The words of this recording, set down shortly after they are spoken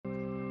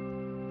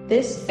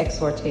This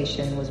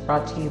exhortation was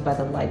brought to you by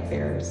the light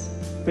bearers,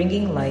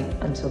 bringing light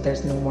until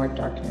there's no more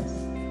darkness.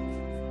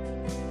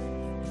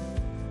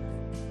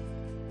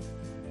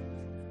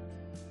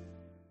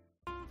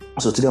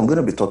 So today I'm going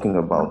to be talking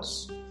about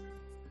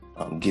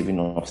giving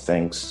of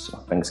thanks,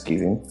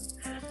 Thanksgiving.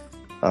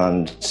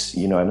 And,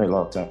 I know a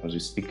lot of times we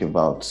speak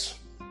about,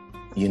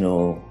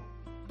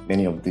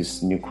 many of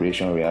these new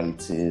creation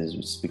realities.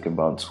 We speak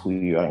about who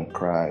you are in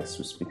Christ.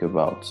 We speak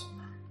about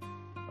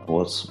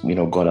what,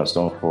 God has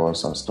done for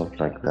us and stuff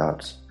like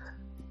that.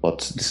 But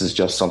this is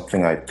just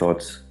something I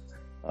thought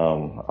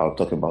I'll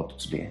talk about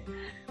today.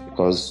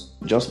 Because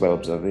just by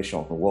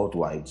observation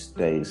worldwide,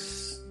 there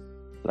is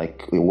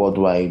like a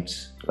worldwide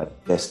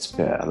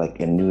despair, like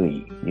a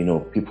new,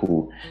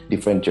 people,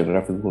 different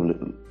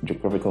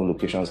geographical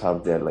locations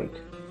have there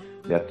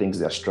are things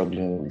they're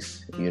struggling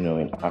with.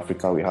 In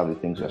Africa, we have the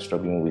things we're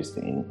struggling with.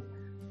 In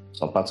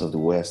some parts of the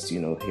West,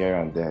 here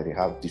and there, they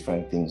have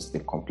different things they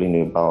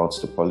complain about,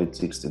 the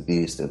politics, the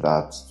this, the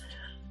that.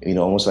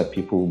 Almost like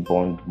people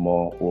bond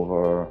more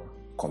over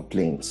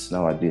complaints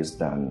nowadays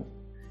than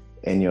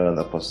any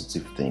other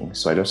positive thing.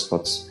 So I just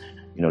thought,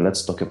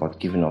 let's talk about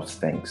giving of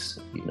thanks,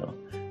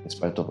 in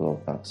spite of all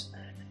of that.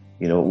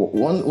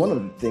 One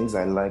of the things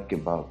I like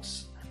about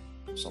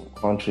some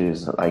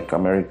countries like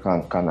America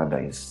and Canada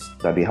is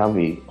that they have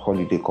a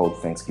holiday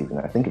called Thanksgiving.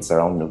 I think it's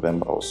around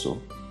November or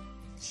so.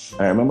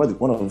 I remember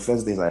one of the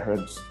first days I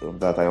heard of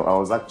that, I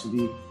was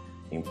actually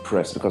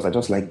impressed because I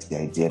just liked the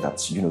idea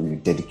that, you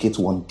dedicate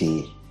one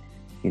day,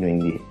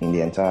 in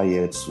the entire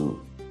year to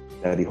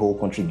that the whole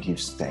country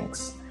gives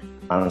thanks.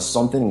 And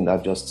something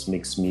that just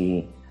makes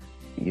me,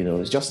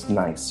 it's just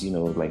nice,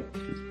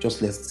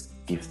 just let's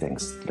give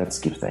thanks. Let's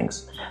give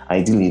thanks.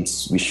 Ideally,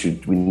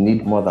 we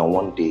need more than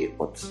one day,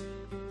 but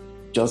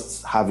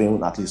just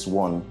having at least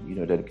one,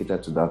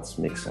 dedicated to that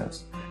makes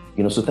sense.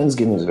 So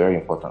Thanksgiving is very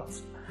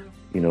important.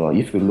 If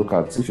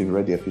you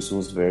read the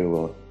epistles very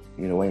well,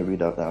 when you read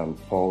that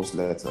Paul's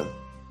letter,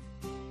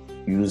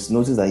 you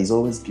notice that he's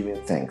always giving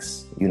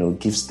thanks.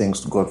 Gives thanks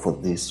to God for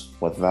this,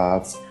 for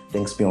that.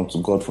 Thanks be unto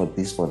God for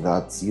this, for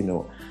that.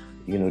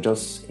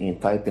 Just in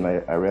typing,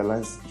 I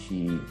realized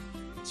he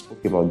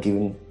spoke about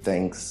giving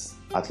thanks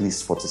at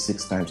least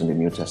 46 times in the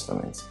New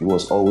Testament. He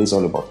was always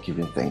all about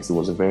giving thanks. He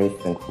was a very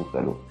thankful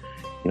fellow.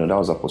 That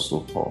was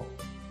Apostle Paul.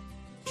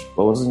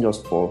 But it wasn't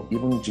just Paul.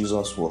 Even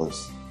Jesus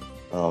was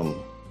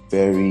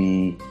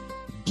very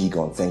big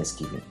on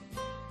Thanksgiving.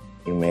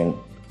 Amen.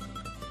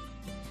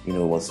 It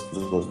was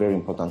very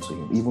important to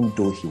him. Even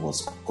though he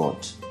was God,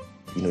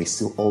 he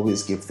still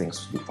always gave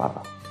thanks to the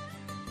Father.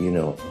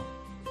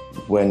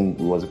 When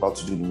he was about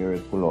to do the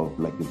miracle of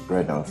the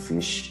bread and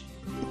fish,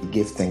 he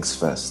gave thanks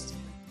first.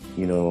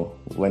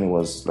 When it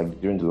was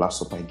during the Last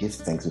Supper, he gave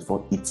thanks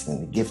before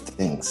eating. He gave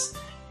thanks.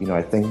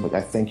 I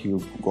thank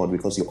you, God,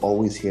 because you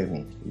always hear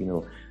me.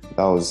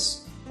 That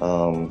was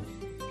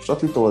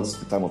shortly towards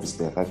the time of his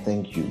death. I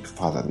thank you,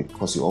 Father,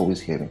 because you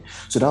always hear me.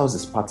 So that was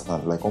his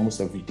pattern.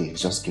 Almost every day,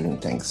 he's just giving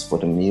thanks for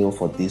the meal,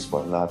 for this,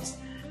 for that.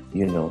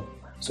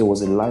 So it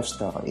was a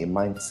lifestyle, a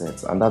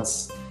mindset, and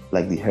that's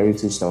the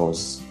heritage that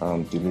was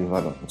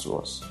delivered to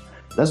us.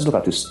 Let's look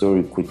at the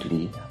story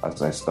quickly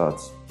as I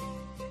start.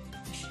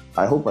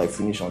 I hope I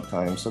finish on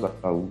time so that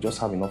I will just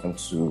have enough time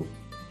to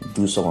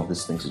do some of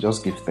these things. So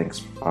just give thanks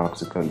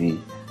practically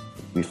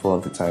before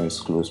the time is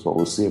closed, but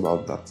we'll see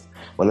about that.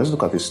 But let's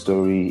look at the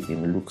story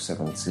in Luke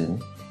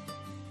 17.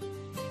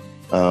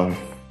 I'll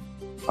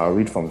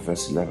read from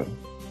verse 11.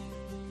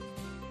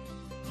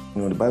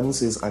 The Bible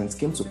says, "And it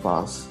came to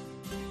pass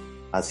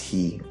as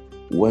he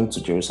went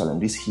to Jerusalem,"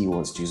 this he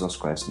was Jesus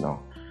Christ now,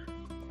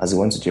 "as he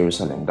went to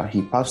Jerusalem, that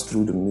he passed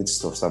through the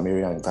midst of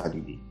Samaria and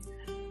Galilee.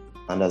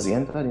 And as he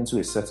entered into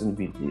a certain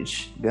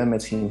village, there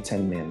met him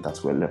 10 men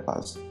that were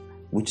lepers,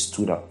 which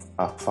stood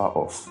afar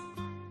off.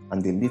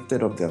 And they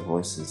lifted up their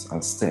voices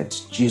and said,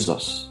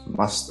 Jesus,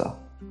 Master,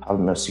 have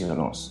mercy on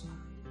us."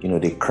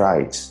 They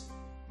cried,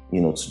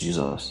 to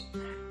Jesus.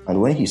 And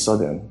when he saw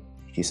them,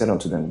 he said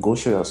unto them, "Go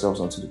show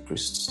yourselves unto the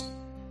priests."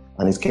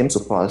 And it came to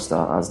pass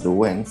that as they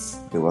went,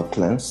 they were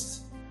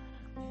cleansed.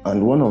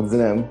 And one of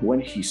them, when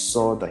he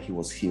saw that he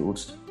was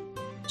healed,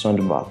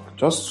 turned back.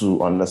 Just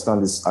to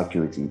understand this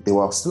accurately, they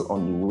were still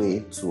on the way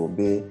to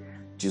obey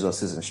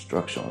Jesus'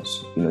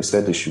 instructions. He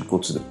said they should go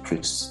to the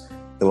priests.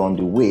 They were on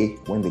the way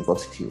when they got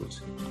healed.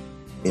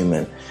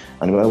 Amen.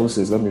 And the Bible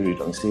says, let me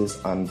read on. It says,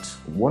 "And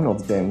one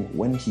of them,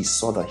 when he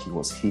saw that he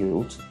was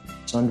healed,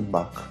 turned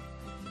back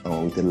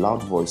and with a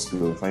loud voice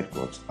glorified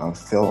God and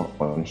fell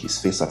on his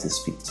face at his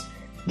feet,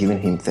 giving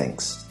him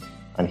thanks.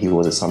 And he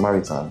was a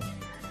Samaritan.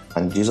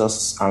 And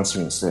Jesus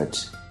answering said,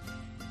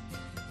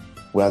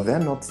 Were there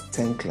not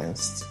 10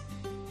 cleansed?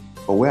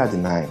 Or where are the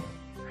 9?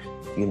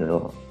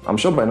 I'm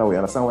sure by now we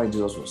understand why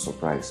Jesus was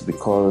surprised,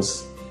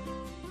 because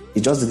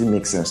it just didn't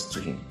make sense to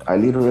him. I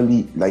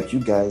literally,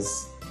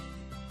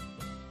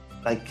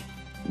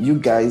 you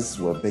guys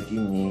were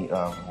begging me,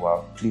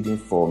 were pleading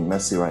for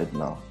mercy right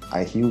now.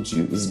 I healed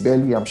you. It's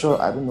barely, I'm sure,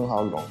 I don't know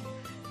how long.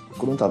 It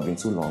couldn't have been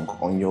too long.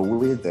 On your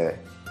way there,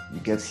 you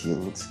get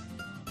healed.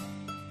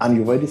 and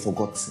you've already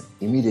forgotten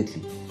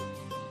immediately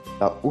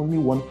that only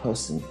one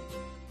person,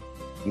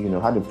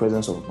 had the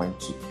presence of mind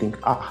to think,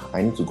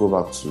 I need to go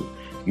back to,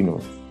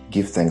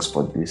 give thanks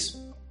for this.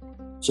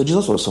 So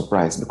Jesus was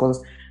surprised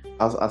because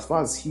as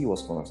far as he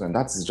was concerned,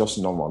 that is just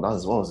normal.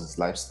 That was his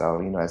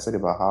lifestyle. I said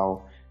about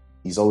how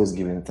he's always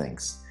giving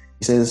thanks.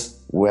 He says,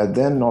 were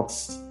there not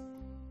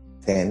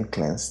 10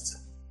 cleansed?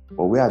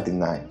 But where are the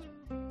 9?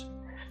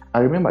 I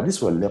remember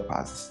these were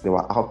lepers. They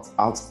were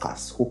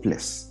outcasts,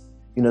 hopeless.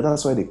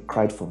 That's why they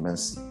cried for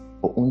mercy.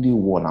 But only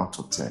 1 out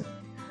of 10.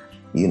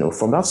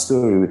 From that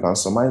story, we can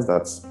surmise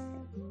that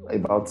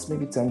about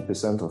maybe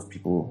 10% of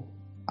people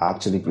are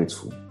actually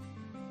grateful.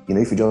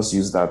 If you just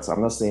use that,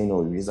 I'm not saying,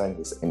 you use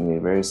that in a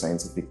very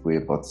scientific way,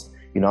 but,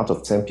 out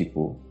of 10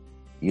 people,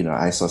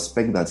 I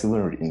suspect that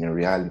even in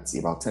reality,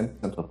 about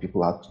 10% of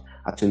people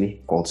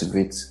actually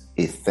cultivate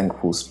a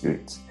thankful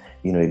spirit,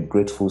 a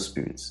grateful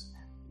spirit,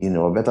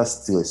 or better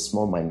still, a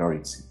small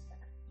minority.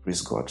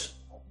 Praise God.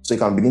 So you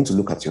can begin to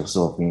look at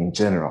yourself in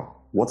general.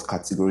 What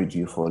category do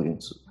you fall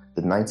into?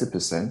 The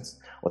 90%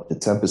 or the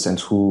 10%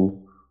 who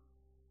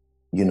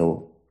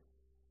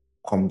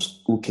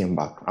came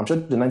back? I'm sure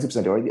the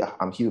 90% already,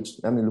 I'm healed.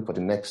 Let me look for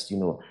the next,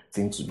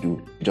 thing to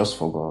do. You just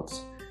forgot.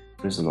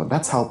 Praise the Lord.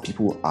 That's how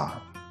people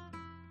are.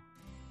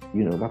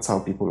 That's how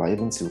people are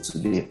even till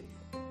today.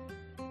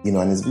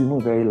 And it's even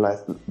very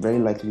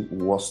likely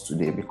worse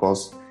today,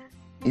 because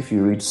if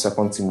you read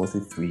 2 Timothy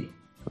 3,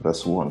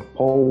 verse 1,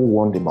 Paul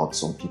warned about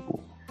some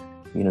people.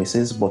 He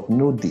says, but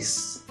know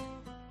this,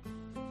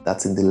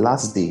 that in the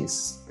last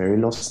days,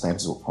 perilous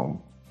times will come.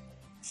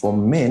 For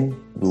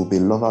men will be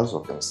lovers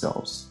of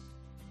themselves,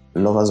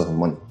 lovers of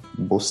money,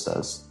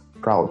 boasters,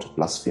 proud,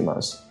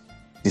 blasphemers,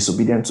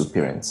 disobedient to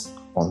parents,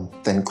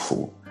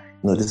 unthankful.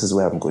 This is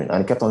where I'm going.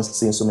 And he kept on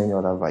saying so many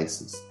other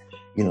vices.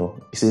 He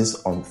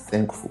says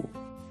unthankful.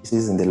 He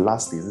says in the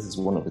last days, this is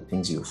one of the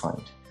things you'll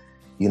find.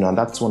 And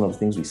that's one of the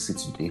things we see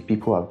today.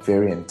 People are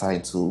very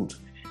entitled.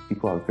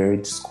 People are very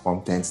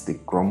discontent. They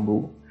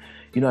grumble.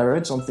 I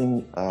read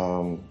something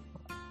a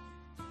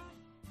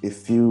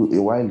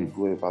while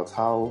ago about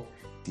how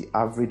the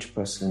average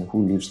person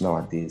who lives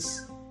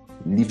nowadays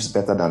lives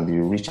better than the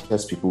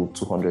richest people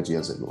 200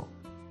 years ago.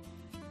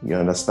 You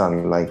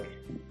understand? Like,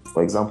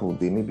 for example,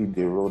 they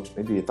rode,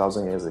 maybe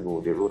 1,000 years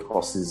ago, they rode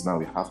horses. Now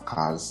we have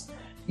cars.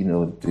 They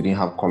didn't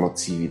have color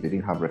TV. They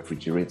didn't have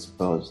refrigerators.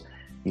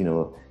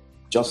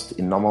 Just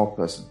a normal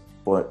person.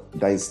 But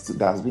there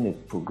has been a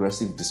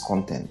progressive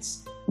discontent.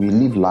 We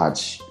live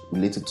large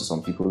related to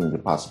some people in the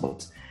past,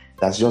 but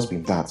that's just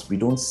been that. We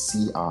don't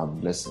see our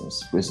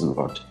blessings. Praise the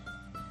Lord.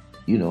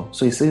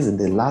 So he says in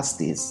the last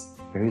days,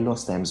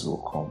 perilous times will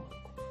come.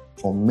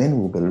 For men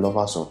will be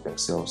lovers of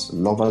themselves,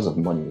 lovers of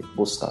money,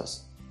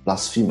 boasters,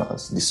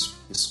 blasphemers,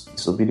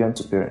 disobedient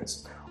to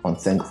parents,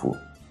 unthankful.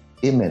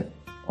 Amen.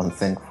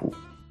 Unthankful.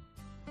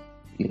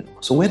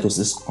 So where does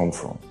this come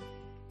from?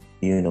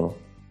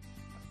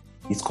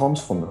 It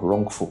comes from the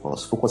wrong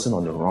focus, focusing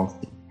on the wrong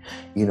thing.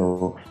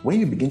 When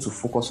you begin to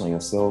focus on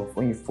yourself,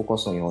 when you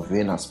focus on your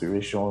vain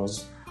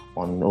aspirations,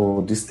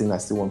 on, this thing I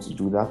still want to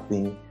do, that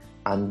thing,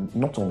 and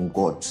not on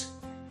God,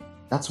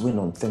 that's when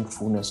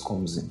unthankfulness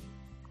comes in.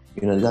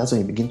 That's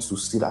when you begin to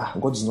see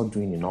that God is not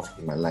doing enough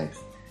in my life.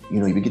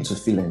 You begin to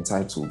feel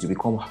entitled. You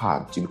become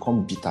hard. You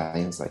become bitter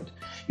inside.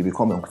 You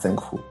become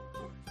unthankful.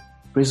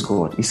 Praise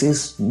God. He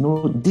says,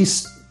 no,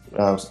 this,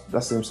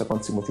 that same 2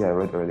 Timothy I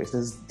read earlier, it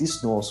says,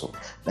 this know also,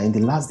 that in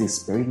the last days,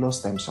 perilous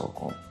times shall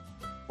come.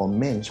 For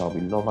men shall be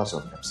lovers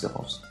of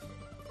themselves,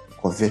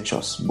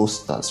 covetous,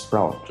 boasters,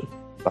 proud,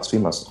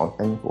 blasphemers,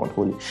 unthankful,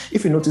 unholy.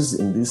 If you notice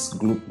in this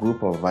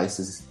group of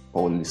vices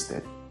Paul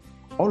listed,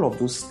 all of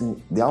those things,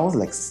 they are all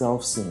like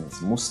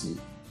self-sins, mostly.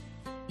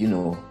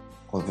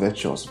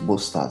 Covetous,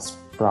 boasters,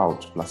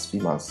 proud,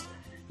 blasphemers,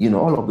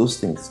 all of those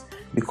things.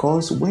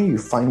 Because when you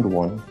find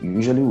one, you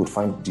usually would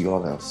find the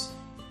others.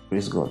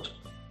 Praise God.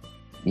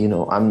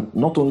 And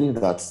not only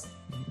that,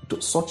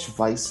 such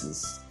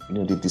vices,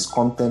 the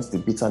discontent, the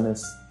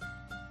bitterness,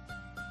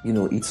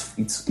 it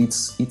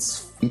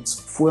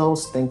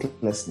fuels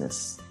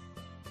thanklessness.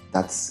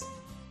 I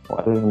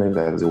don't know if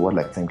there's a word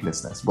like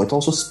thanklessness, but it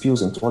also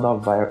spills into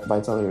other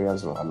vital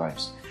areas of our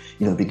lives.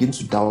 Begin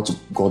to doubt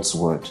God's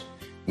word,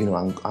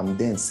 and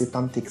then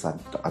Satan takes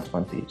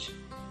advantage.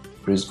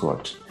 Praise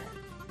God.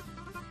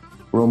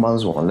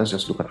 Romans 1, let's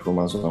just look at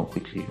Romans 1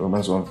 quickly.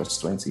 Romans 1 verse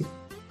 20.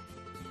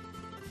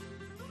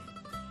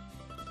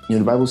 The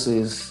Bible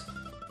says,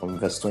 from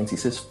verse 20, it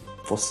says,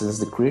 for since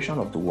the creation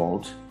of the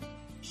world,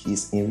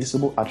 his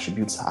invisible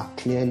attributes are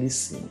clearly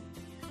seen,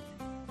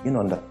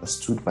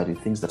 understood by the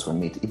things that were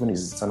made, even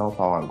his eternal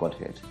power and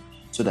Godhead,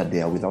 so that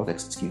they are without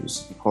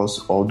excuse.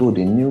 Because although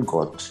they knew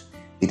God,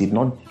 they did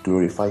not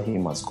glorify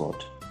him as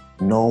God,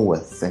 nor were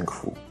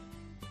thankful,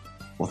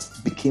 but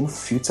became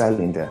futile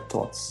in their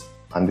thoughts,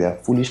 and their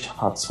foolish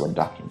hearts were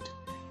darkened.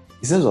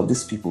 He says of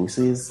these people, he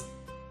says,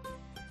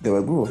 there were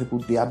a group of people,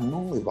 they had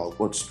known about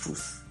God's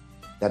truth.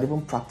 They had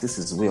even practiced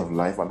his way of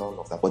life and all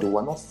of that, but they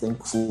were not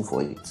thankful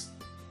for it.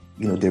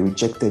 They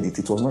rejected it.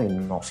 It was not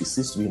enough. It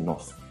ceased to be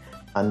enough.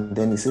 And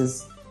then he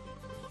says,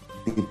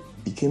 they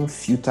became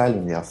futile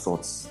in their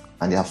thoughts,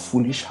 and their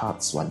foolish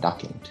hearts were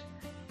darkened.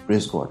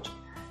 Praise God.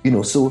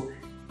 So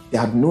they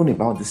had known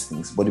about these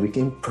things, but they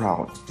became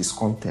proud,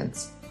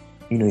 discontent.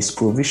 His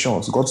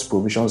provisions, God's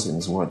provisions in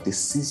his word, they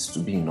ceased to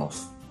be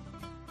enough.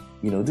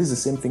 This is the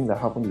same thing that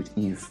happened with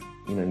Eve,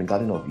 in the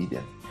Garden of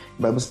Eden.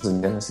 The Bible says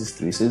in Genesis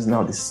 3, it says,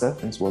 now the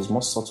serpent was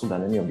more subtle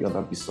than any of the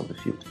other beasts of the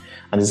field.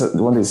 And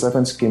one day the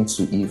serpent came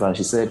to Eve and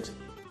she said,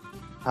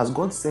 has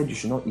God said you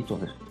should not eat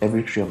of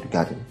every tree of the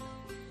garden?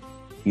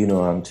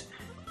 And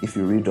if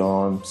you read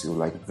on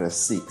to verse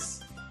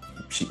 6,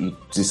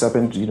 the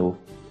serpent,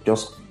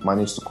 just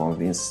managed to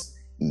convince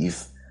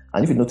Eve.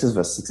 And if you notice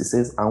verse 6, it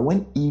says, and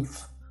when Eve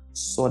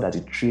saw that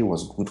the tree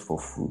was good for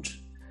food,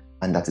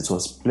 and that it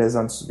was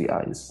pleasant to the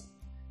eyes,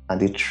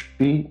 and a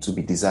tree to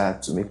be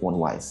desired to make one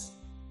wise,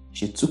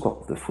 she took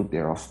of the fruit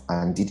thereof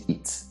and did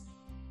eat,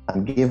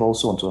 and gave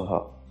also unto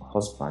her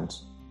husband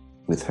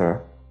with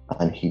her,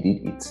 and he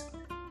did eat.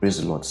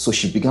 Praise the Lord. So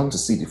she began to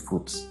see the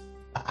fruit.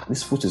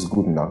 This fruit is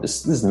good now.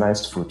 This is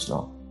nice fruit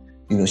now.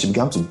 She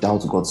began to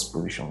doubt God's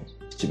provisions.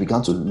 She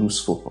began to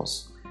lose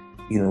focus.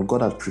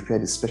 God had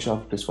prepared a special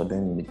place for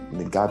them in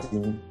the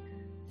garden.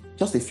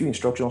 Just a few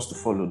instructions to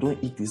follow. Don't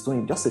eat this,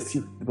 don't eat. Just a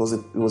few. It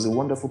was a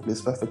wonderful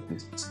place, perfect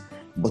place.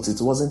 But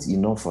it wasn't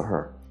enough for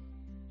her.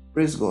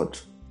 Praise God.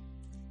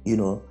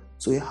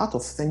 So a heart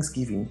of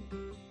thanksgiving,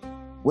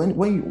 when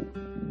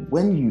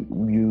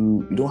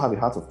you don't have a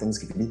heart of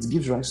thanksgiving, it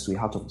gives rise to a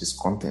heart of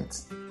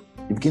discontent.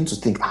 You begin to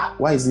think,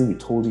 why is he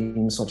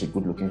withholding such a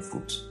good-looking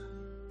fruit?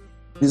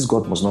 This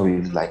God must not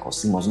really like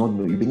us. He must not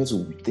know. You begin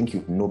to think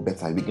you know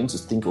better. You begin to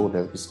think,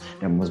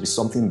 there must be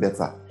something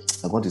better.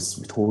 God is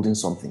withholding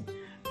something.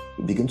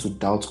 You begin to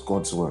doubt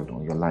God's word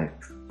on your life.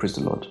 Praise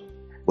the Lord.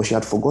 But she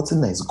had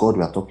forgotten that it's God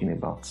we are talking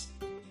about.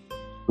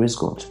 Praise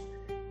God.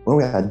 When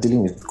we are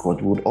dealing with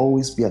God, we would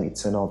always be an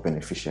eternal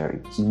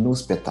beneficiary. He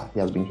knows better. He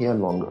has been here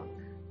longer.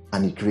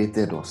 And he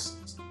created us.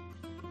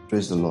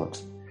 Praise the Lord.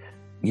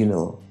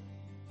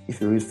 If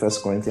you read 1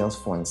 Corinthians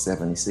 4 and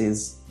 7, it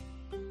says,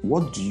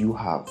 what do you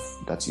have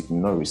that you did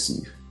not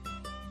receive?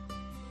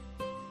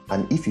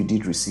 And if you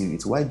did receive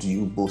it, why do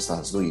you boast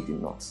as though you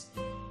did not?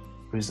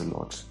 Praise the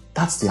Lord.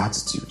 That's the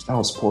attitude. That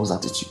was Paul's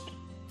attitude.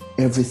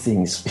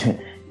 Everything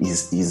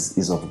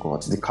is of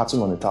God. The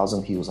cattle on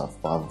 1,000 hills are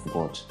of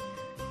God.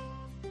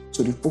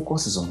 So the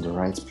focus is on the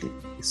right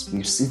place.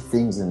 We see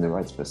things in the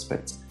right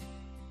perspective.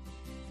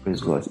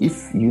 Praise God.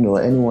 If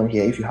anyone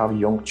here, if you have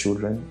young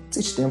children,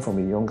 teach them from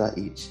a younger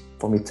age,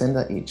 from a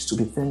tender age, to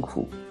be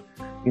thankful.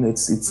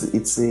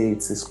 It's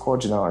a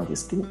scourge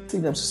nowadays.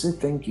 Take them to say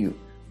thank you.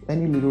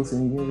 Any little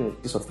thing, a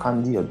piece of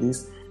candy or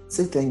this,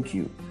 say thank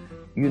you.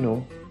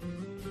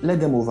 Let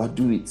them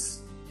overdo it.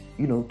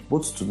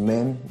 Both to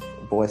men,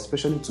 but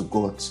especially to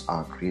God,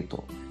 our Creator.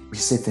 We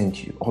say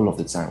thank you all of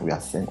the time. We are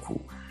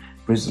thankful.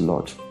 Praise the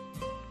Lord.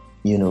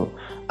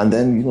 And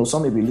then,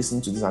 some may be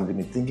listening to this and they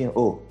may be thinking,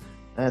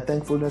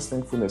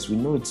 thankfulness. We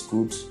know it's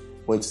good,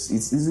 but it's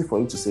easy for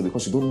you to say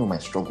because you don't know my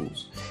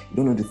struggles. You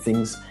don't know the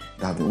things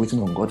that I've been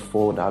waiting on God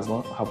for that has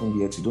not happened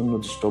yet. You don't know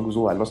the struggles.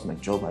 I lost my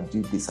job. I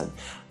did this.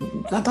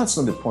 That's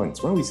not the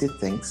point. When we say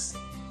thanks,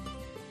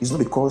 it's not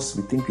because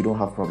we think we don't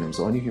have problems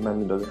or any human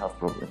being doesn't have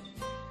problems.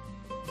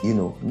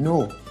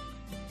 No,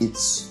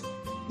 it's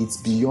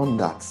beyond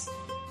that.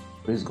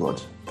 Praise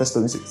God.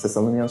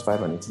 Thessalonians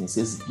 5 and 18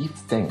 says, give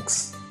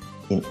thanks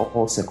in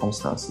all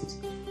circumstances.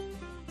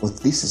 For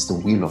this is the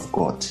will of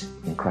God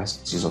in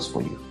Christ Jesus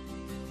for you.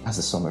 That's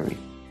a summary.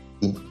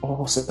 In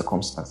all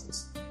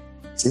circumstances.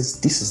 It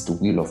says, this is the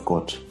will of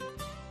God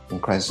in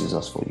Christ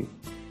Jesus for you.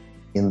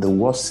 In the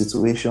worst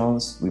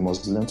situations, we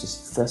must learn to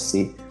first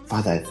say,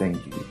 Father, I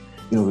thank you.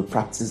 We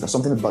practice that.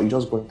 Something about you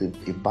just got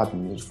a bad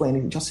news. For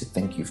anything, just say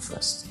thank you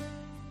first.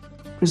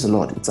 Praise the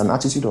Lord. It's an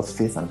attitude of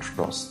faith and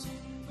trust.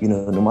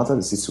 No matter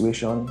the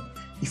situation,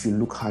 if you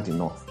look hard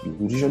enough, you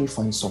will usually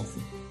find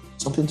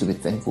something to be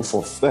thankful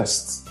for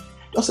first.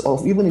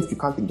 Even if you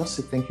can't think, just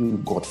say thank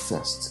you, God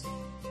first.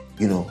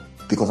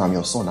 Because I'm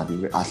your son, at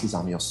least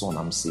I'm your son,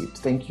 I'm saved.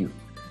 Thank you.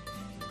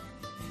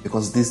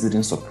 Because this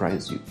didn't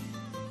surprise you.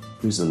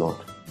 Praise the Lord.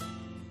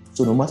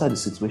 So no matter the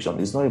situation,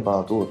 it's not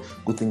about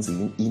good things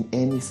in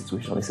any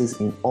situation. It says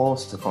in all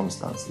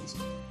circumstances.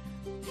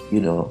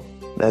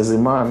 There's a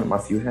man,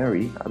 Matthew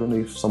Henry, I don't know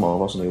if some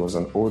of us know, he was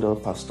an older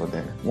pastor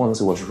then. Once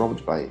he was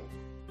robbed by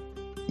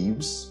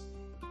thieves,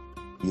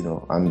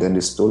 and then they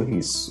stole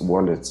his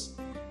wallet.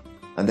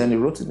 And then he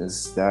wrote in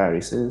his diary,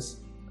 he says,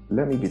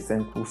 let me be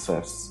thankful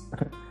first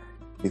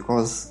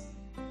because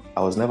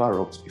I was never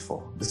robbed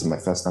before. This is my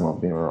first time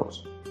of being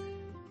robbed.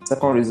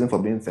 Second reason for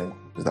being thankful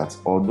is that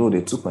although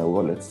they took my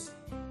wallet,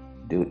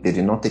 they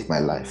did not take my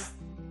life.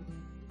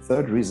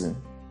 Third reason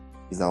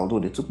is that although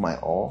they took my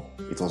all,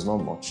 it was not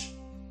much.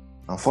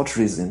 And fourth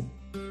reason,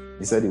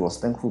 he said he was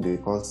thankful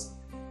because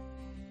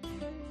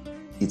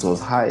it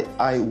was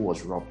I who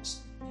was robbed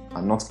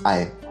and not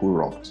I who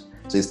robbed.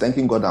 So he's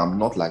thanking God that I'm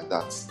not like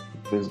that.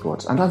 Praise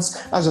God. And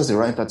that's just the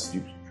right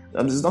attitude.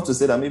 And it's not to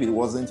say that maybe he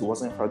wasn't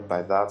hurt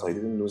by that or he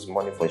didn't lose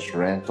money for his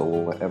rent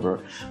or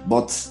whatever,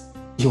 but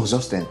he was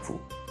just thankful.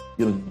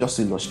 Just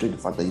to illustrate the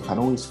fact that you can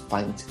always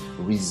find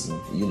reason,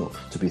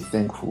 to be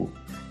thankful,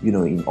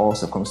 in all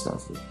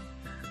circumstances.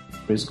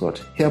 Praise God.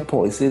 Here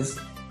Paul, he says,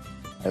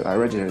 I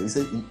read it, he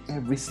said, in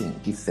everything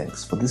give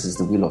thanks, for this is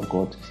the will of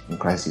God in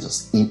Christ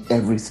Jesus. In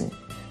everything,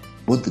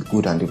 both the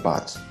good and the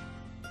bad.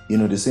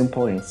 The same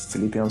Paul in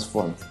Philippians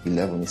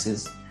 4:11, he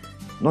says,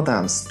 not that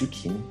I'm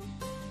speaking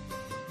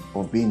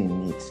of being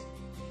in need,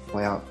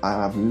 for I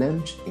have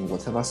learned in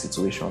whatever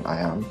situation I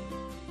am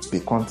to be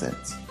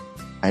content.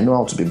 I know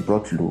how to be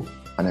brought low,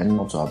 and I know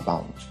how to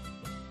abound.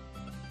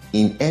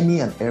 In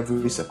any and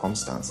every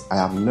circumstance, I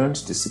have learned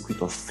the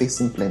secret of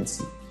facing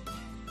plenty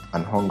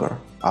and hunger,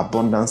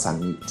 abundance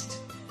and need.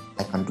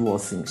 I can do all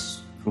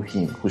things through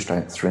Him who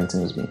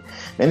strengthens me.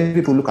 Many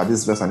people look at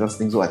this verse and just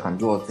think, I can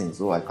do all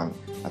things. I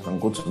can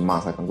go to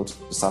Mars, I can go to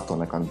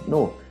Saturn,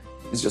 No,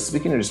 it's just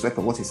speaking in respect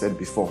of what he said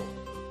before.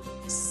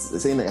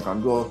 It's saying that I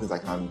can do all things, I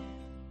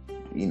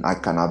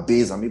can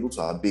abase, I'm able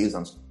to abase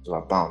and to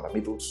abound. I'm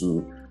able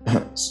to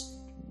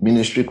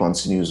ministry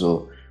continues,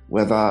 or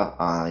whether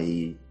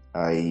I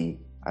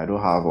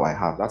don't have or I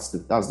have. That's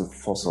the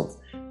force of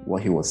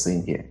what he was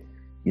saying here.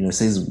 It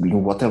says,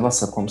 in whatever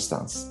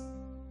circumstance,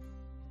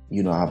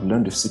 I've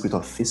learned the secret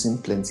of facing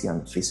plenty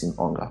and facing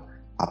hunger,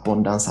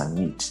 abundance and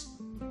need.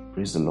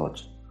 Praise the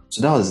Lord.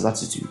 So that was his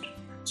attitude.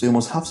 So you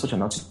must have such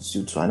an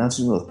attitude, so an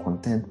attitude of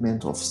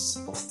contentment, of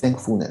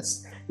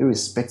thankfulness,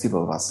 irrespective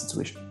of our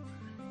situation.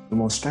 We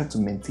must strive to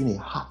maintain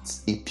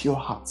a pure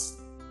heart,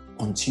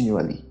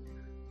 continually.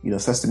 1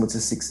 Timothy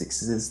 6:6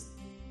 says,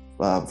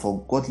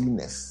 for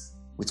godliness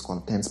with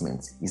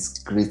contentment is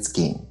great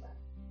gain.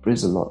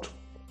 Praise the Lord.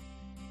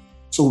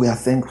 So we are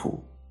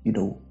thankful.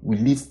 We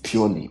live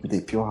purely with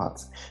a pure heart.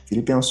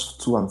 Philippians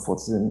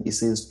 2:14, it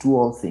says, do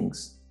all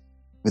things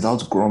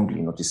without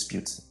grumbling or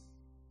disputing.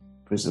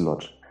 Praise the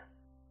Lord.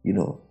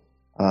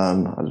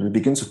 As we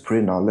begin to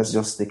pray now, let's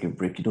just take a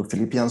break.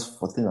 Philippians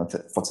 14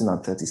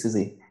 and 30 says,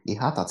 a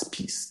heart at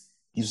peace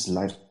gives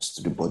life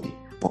to the body,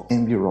 but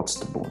envy rots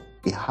the bone.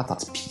 A heart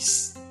at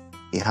peace.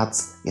 A heart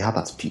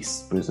at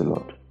peace. Praise the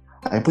Lord.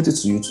 I put it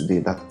to you today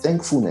that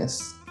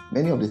thankfulness,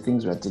 many of the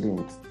things we are dealing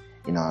with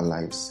in our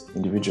lives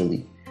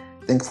individually,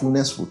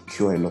 thankfulness will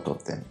cure a lot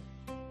of them.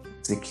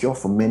 It's a cure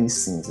for many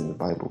sins in the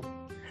Bible.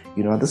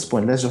 At this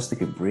point, let's just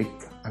take a break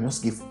and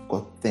just give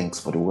God thanks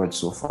for the word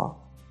so far.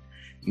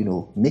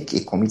 Make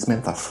a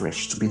commitment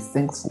afresh to be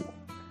thankful,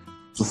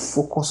 to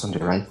focus on the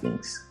right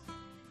things,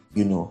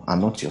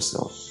 and not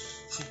yourself.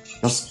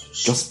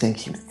 Just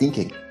thank Him. Think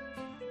again.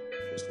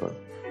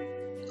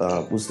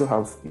 We'll still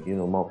have,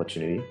 more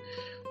opportunity,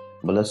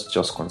 but let's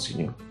just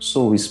continue.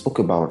 So we spoke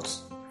about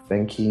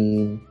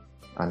thanking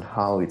and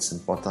how it's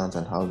important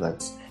and how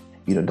that,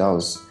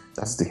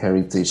 that's the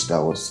heritage that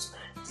was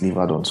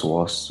delivered unto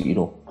us.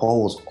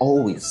 Paul was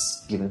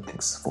always giving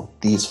thanks for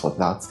this, for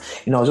that.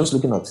 I was just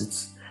looking at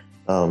it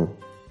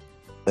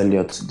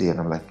earlier today, and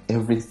I'm like,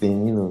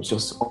 everything,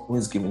 just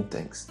always giving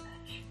thanks.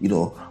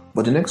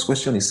 But the next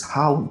question is,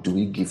 how do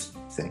we give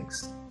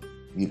thanks?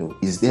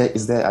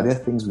 Are there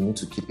things we need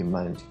to keep in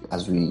mind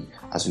as we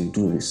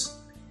do this?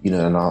 And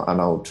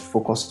I would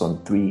focus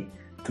on three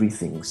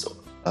things.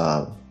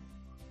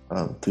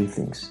 Three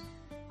things.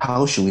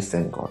 How should we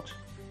thank God?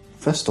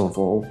 First of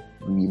all,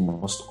 we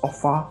must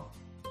offer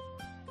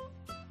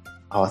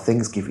our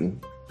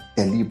thanksgiving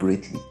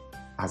deliberately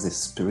as a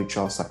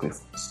spiritual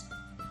sacrifice.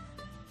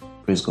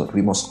 Praise God.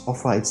 We must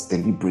offer it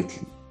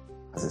deliberately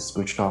as a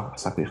spiritual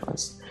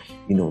sacrifice.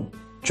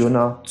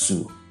 Jonah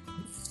 2.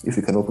 If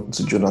you can open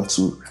to Jonah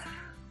 2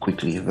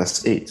 quickly,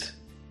 verse 8.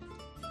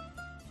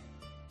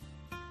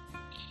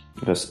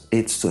 Verse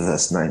 8 to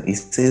verse 9. It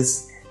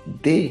says,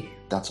 they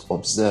that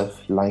observe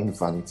lying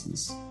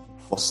vanities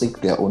forsake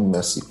their own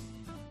mercy.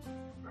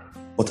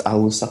 But I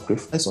will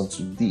sacrifice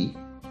unto thee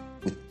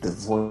with the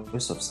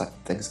voice of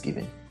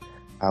thanksgiving.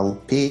 I will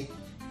pay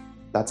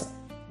that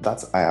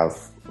I have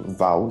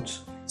vowed.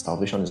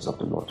 Salvation is of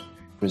the Lord.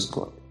 Praise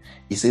God.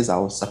 He says, I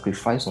will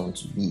sacrifice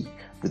unto thee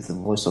with the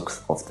voice of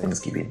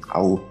thanksgiving. I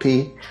will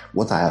pay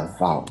what I have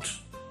vowed.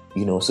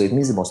 So it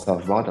means he must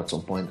have vowed at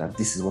some point that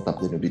this is what I'm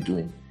going to be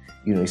doing.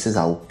 He says,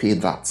 I will pay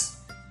that.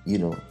 He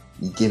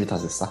gave it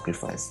as a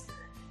sacrifice.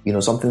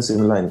 Something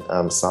similar in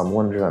Psalm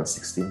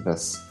 116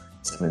 verse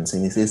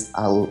 17. He says,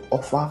 I will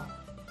offer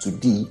to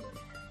thee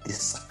the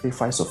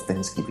sacrifice of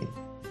thanksgiving,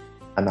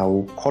 and I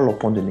will call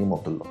upon the name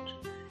of the Lord.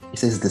 He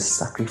says the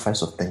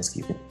sacrifice of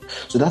thanksgiving.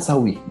 So that's how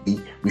we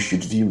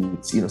should view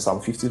it.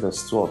 Psalm 50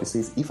 verse 12, it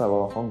says, if I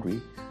were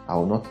hungry, I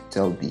will not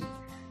tell thee.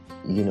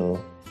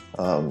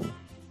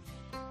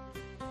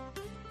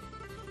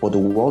 For the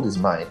world is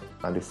mine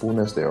and the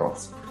fullness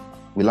thereof.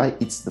 Will I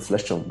eat the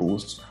flesh of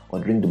bulls or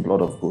drink the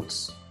blood of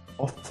goats?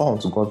 Offer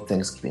unto God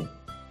thanksgiving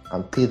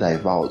and pay thy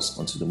vows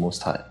unto the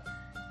Most High.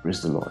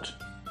 Praise the Lord.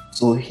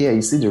 So here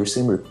you see the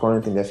same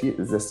recurring thing.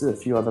 There's still a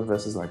few other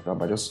verses like that,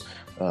 but I just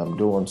don't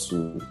want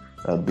to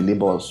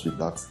belabor us with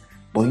that.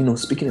 But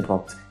speaking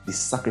about the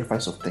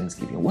sacrifice of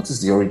thanksgiving, what is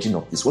the origin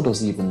of this? What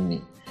does it even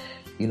mean?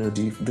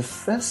 The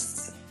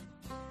first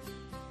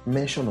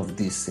mention of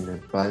this in the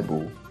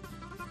Bible,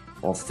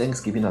 of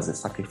thanksgiving as a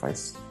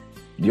sacrifice,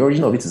 The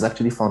origin of it is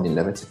actually found in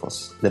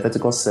Leviticus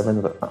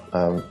 7,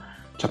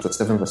 chapter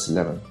 7, verse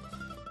 11.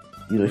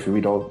 If you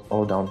read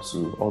all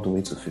the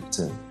way to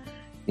 15,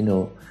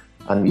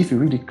 and if you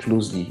read it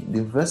closely,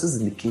 the verses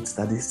indicate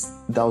that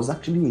there was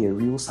actually a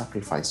real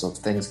sacrifice of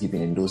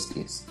thanksgiving in those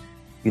days.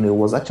 It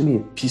was actually a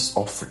peace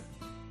offering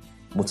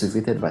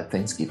motivated by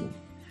thanksgiving.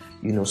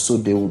 So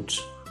they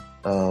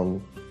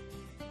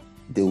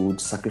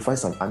would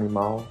sacrifice an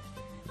animal.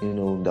 There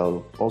would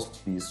also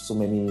be so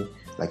many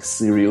like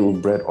cereal,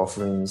 bread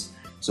offerings,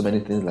 so many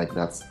things like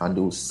that, and they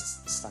would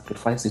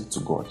sacrifice it to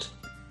God.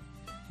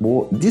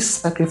 But this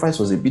sacrifice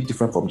was a bit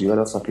different from the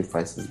other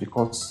sacrifices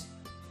because,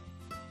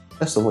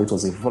 first of all, it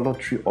was a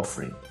voluntary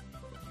offering.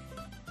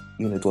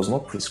 It was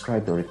not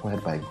prescribed or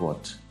required by God.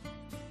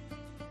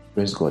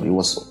 Praise God. It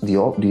was the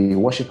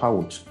worshiper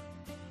would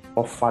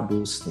offer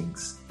those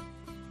things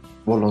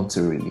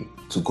voluntarily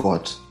to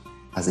God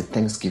as a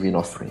thanksgiving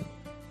offering.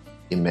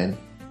 Amen.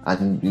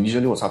 And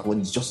usually what's happening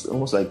is just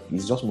almost like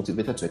he's just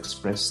motivated to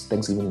express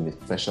thanksgiving in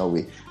a special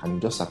way, and he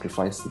just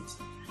sacrificed it.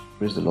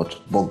 Praise the Lord.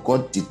 But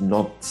God did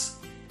not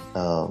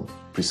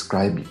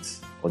prescribe it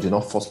or did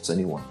not force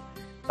anyone.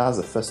 That's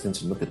the first thing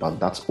to note about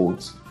that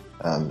old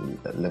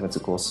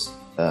Leviticus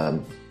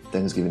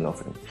thanksgiving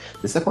offering.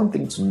 The second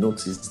thing to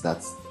note is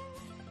that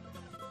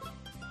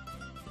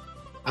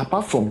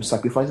apart from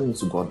sacrificing it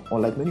to God,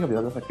 unlike many of the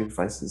other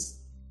sacrifices,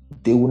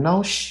 they will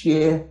now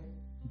share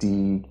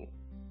the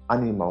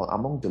animal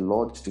among the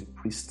Lord, the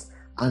priest,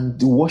 and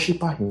the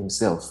worshipper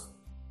himself.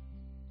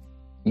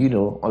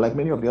 Unlike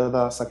many of the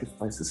other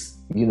sacrifices,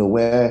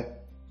 where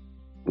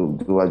they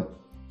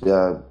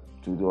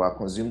were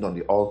consumed on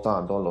the altar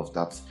and all of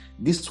that.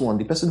 This one,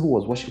 the person who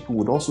was worshiping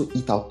would also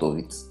eat out of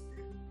it.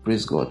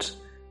 Praise God.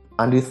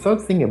 And the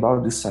third thing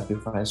about this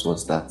sacrifice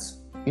was that,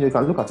 you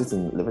can look at it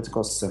in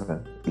Leviticus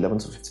 7, 11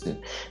 to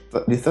 15.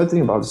 The third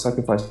thing about the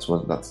sacrifice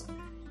was that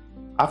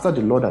after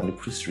the Lord and the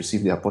priest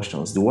received their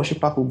portions, the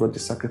worshiper who brought the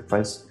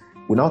sacrifice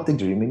will now take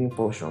the remaining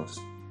portions,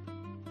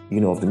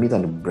 of the meat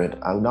and the bread,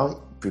 and will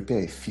now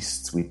prepare a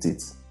feast with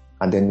it.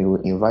 And then he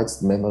will invite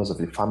members of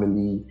the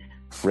family,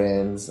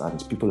 friends,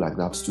 and people like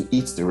that to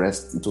eat the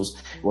rest. It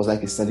was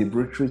like a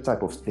celebratory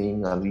type of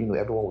thing, and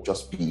everyone would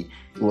just be.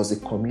 It was a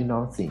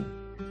communal thing.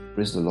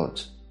 Praise the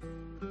Lord.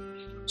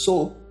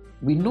 So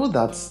we know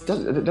that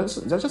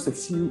there's just a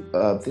few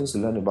things to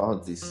learn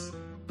about this.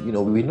 We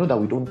know that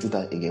we don't do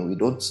that again. We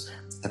don't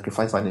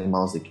sacrifice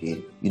animals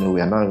again.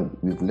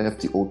 We've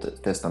left the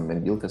Old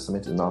Testament. The Old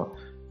Testament is now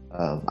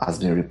has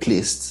been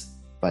replaced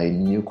by a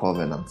new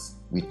covenant.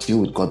 We deal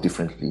with God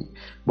differently.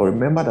 But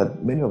remember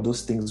that many of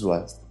those things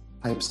were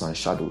types and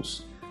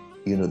shadows.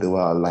 They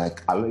were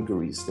like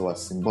allegories. They were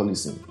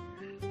symbolism.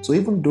 So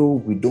even though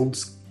we don't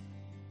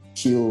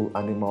kill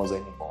animals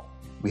anymore,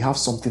 we have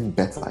something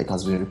better. It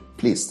has been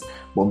replaced.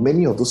 But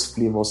many of those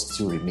flavors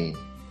still remain.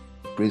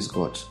 Praise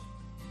God.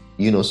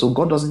 So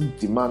God doesn't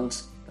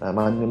demand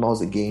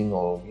animals again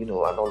or, and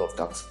all of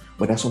that.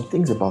 But there are some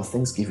things about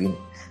Thanksgiving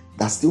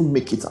that still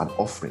make it an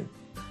offering.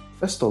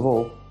 First of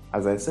all,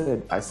 as I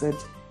said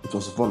it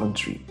was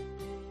voluntary.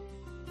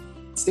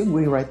 Same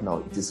way right now,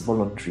 it is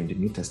voluntary in the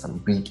New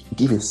Testament. We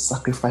give a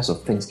sacrifice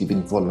of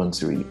thanksgiving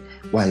voluntarily.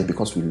 Why?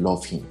 Because we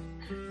love Him.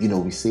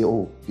 We say,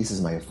 oh, this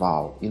is my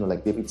vow.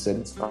 Like David said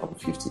in Psalm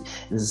 50,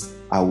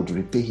 I would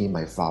repay Him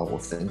my vow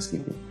of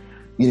thanksgiving.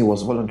 It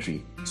was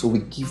voluntary. So we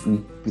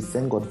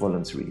thank God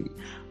voluntarily.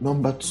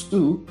 Number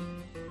two,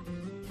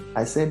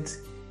 I said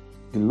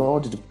the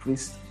Lord, the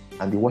priest,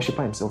 and the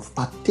worshiper himself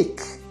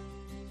partake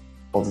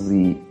of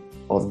the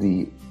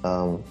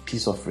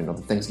peace offering, of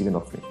the thanksgiving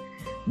offering.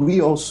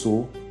 We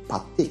also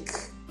partake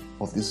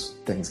of this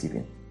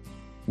thanksgiving,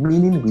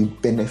 meaning we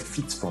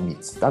benefit from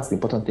it. That's the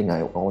important thing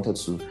I wanted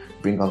to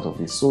bring out of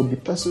this. So the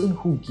person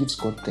who gives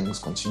God thanks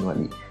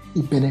continually,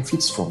 he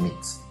benefits from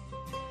it.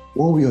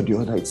 One way or the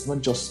other, it's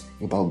not just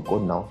about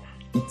God now.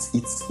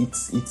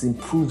 It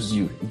improves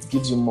you. It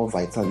gives you more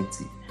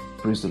vitality.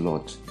 Praise the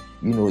Lord.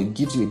 It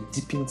gives you a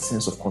deepened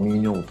sense of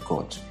communion with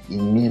God,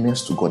 in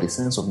nearness to God, a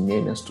sense of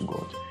nearness to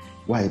God.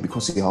 Why?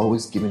 Because you are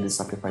always giving the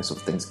sacrifice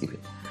of thanksgiving.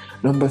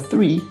 Number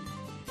three,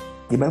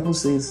 the Bible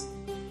says,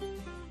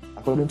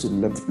 according to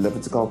the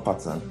Levitical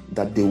pattern,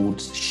 that they would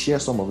share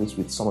some of it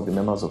with some of the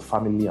members of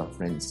family and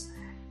friends.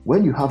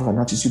 When you have an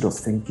attitude of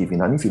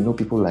thanksgiving, and if you know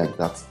people like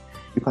that,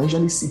 you can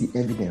usually see the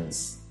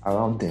evidence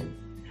around them.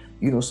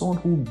 Someone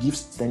who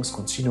gives thanks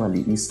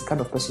continually is the kind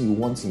of person you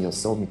want in your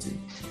cell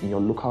meeting, in your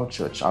local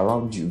church,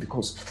 around you,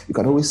 because you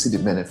can always see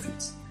the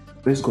benefits.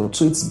 Praise God.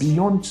 So it's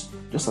beyond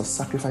just a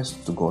sacrifice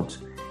to God.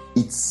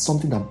 It's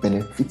something that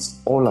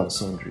benefits all and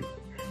sundry.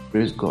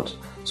 Praise God.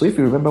 So if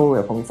you remember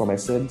where we're coming from, I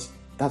said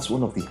that's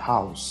one of the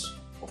hows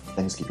of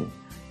thanksgiving.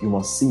 You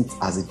must see it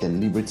as a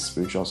deliberate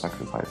spiritual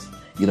sacrifice.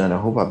 And I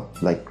hope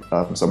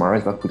I've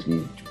summarized that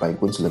quickly by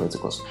going to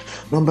Leviticus.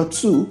 Number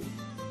two,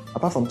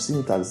 apart from seeing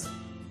it as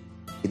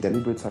a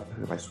deliberate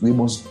sacrifice, we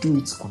must do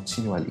it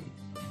continually.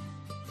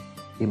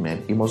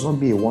 Amen. It must not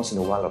be a once in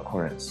a while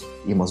occurrence.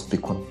 It must be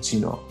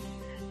continual.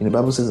 The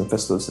Bible says in 1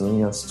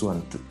 Thessalonians 2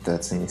 and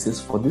 13, it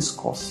says, for this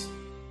cause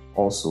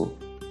also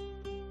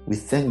We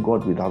thank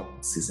God without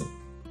ceasing.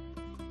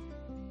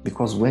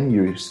 Because when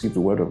you receive the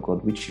word of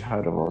God, which you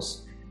heard of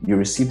us, you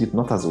received it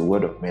not as a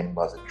word of men,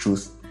 but as a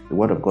truth, the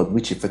word of God,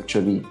 which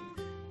effectually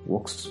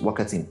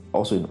worketh in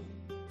also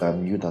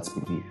in you that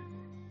believe.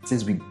 It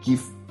says we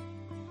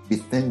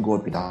thank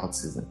God without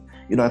ceasing.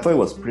 I thought it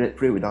was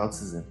pray without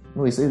ceasing.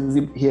 No, it says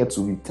here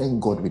too, we thank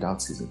God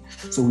without ceasing.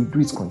 So we do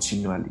it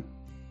continually.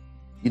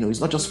 It's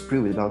not just pray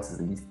without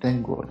ceasing, we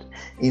thank God.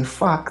 In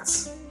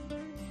fact,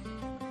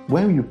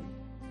 when you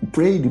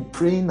pray, the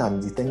praying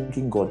and the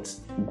thanking God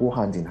go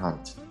hand in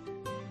hand.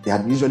 They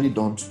are usually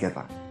done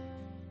together.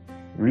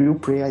 Real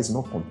prayer is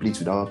not complete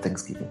without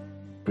thanksgiving.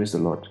 Praise the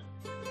Lord.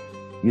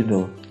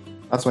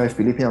 That's why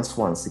Philippians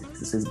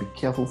 4:6 it says, be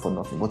careful for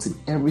nothing, but in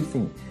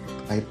everything,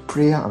 by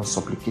prayer and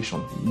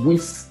supplication,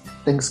 with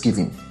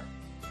thanksgiving,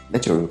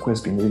 let your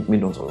request be made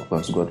known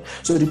to God.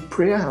 So the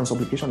prayer and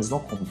supplication is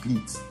not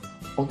complete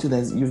until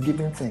you've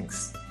given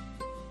thanks.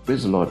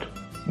 Praise the Lord.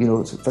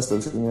 1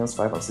 Thessalonians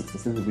 5:6 it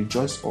says,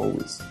 rejoice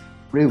always,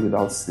 pray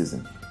without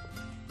ceasing.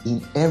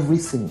 In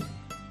everything,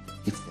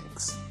 give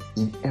thanks.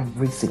 In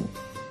everything,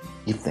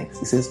 give thanks.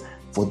 It says,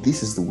 for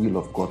this is the will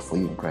of God for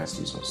you in Christ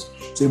Jesus.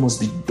 So it must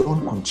be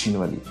done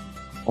continually,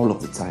 all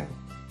of the time,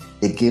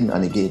 again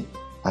and again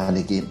and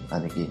again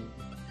and again.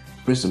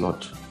 Praise the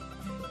Lord.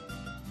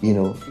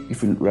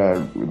 If you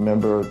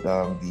remember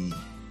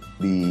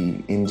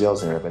the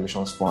angels in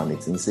Revelation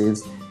 4:18, it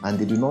says, and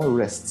they do not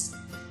rest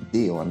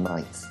day or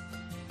night,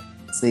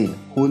 saying,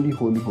 holy,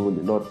 holy,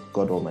 holy, Lord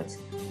God Almighty,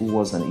 who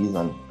was and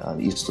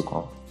is to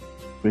come.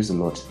 Praise the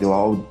Lord. They were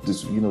all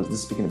this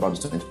speaking about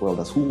the 24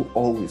 elders who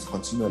always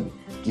continually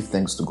give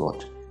thanks to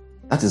God.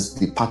 That is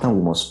the pattern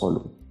we must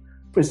follow.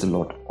 Praise the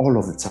Lord. All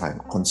of the time,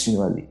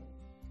 continually.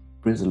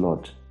 Praise the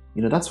Lord.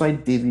 That's why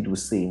David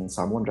was saying in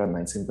Psalm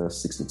 119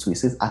 verse 62, he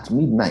says, at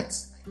midnight,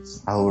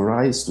 I will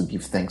rise to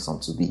give thanks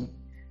unto thee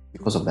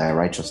because of thy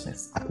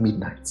righteousness. At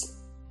midnight,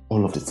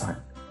 all of the time.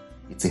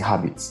 It's a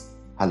habit.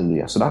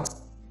 Hallelujah. So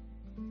that's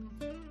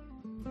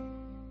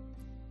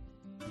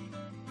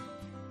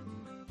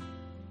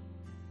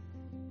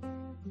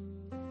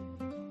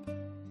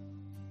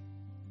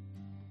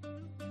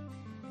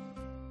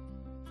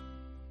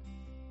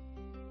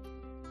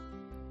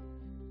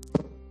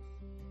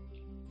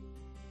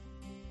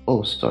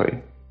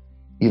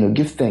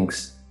give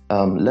thanks.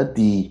 I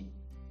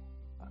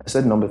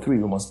said number 3,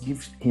 we must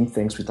give him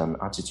thanks with an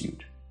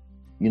attitude.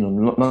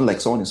 Not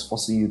like someone is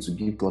forcing you to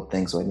give God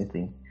thanks or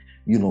anything.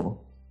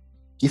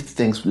 Give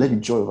thanks, let the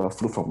joy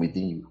overflow from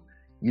within you.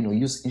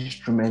 Use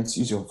instruments,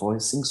 use your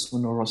voice, sing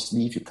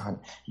sonorously if you can.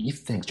 Give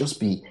thanks, just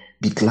be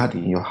glad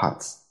in your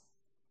heart.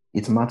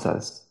 It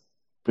matters.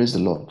 Praise the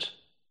Lord.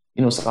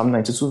 Psalm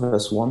 92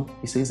 verse 1,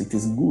 it says, it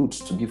is good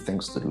to give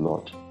thanks to the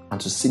Lord and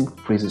to sing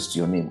praises to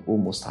your name, O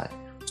Most High,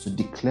 to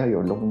declare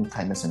your loving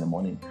kindness in the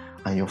morning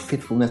and your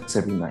faithfulness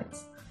every night,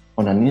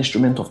 on an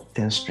instrument of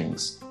 10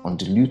 strings, on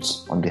the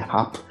lute, on the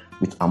harp,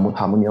 with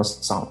harmonious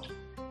sound.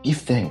 Give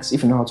thanks.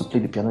 If you know how to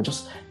play the piano,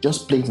 just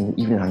play it in the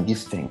evening and give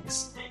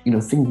thanks.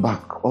 Think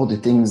back all the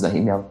things that he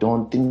may have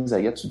done, things that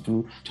are yet to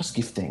do. Just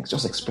give thanks.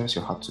 Just express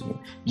your heart to him.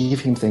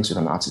 Give him thanks with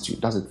an attitude.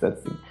 That's the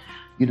third thing.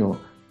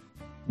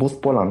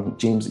 Both Paul and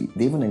James,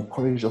 they even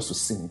encourage us to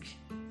sing.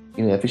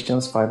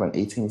 Ephesians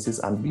 5:18, it says,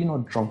 and be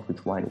not drunk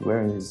with wine,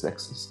 wherein is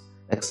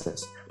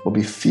excess, but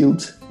be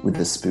filled with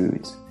the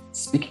Spirit,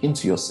 speaking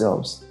to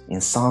yourselves in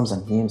psalms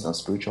and hymns and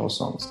spiritual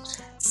songs,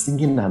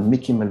 singing and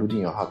making melody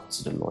in your heart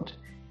to the Lord,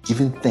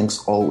 giving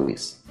thanks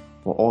always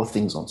for all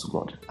things unto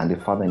God and the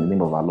Father in the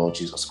name of our Lord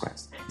Jesus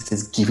Christ. It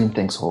says giving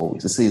thanks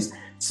always. It says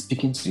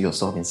speaking to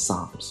yourself in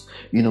psalms.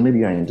 Maybe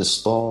you're in the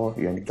store,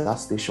 you're in the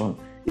gas station,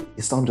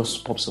 a psalm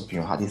just pops up in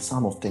your heart, a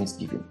psalm of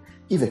thanksgiving.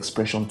 Give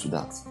expression to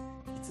that.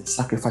 It's a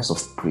sacrifice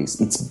of praise.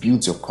 It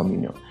builds your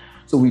communion.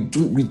 So we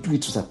do it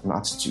with an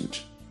attitude.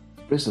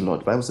 Praise the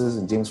Lord. The Bible says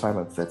in James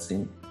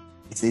 5:13,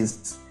 it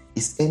says,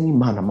 is any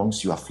man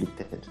amongst you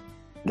afflicted?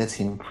 Let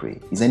him pray.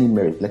 Is any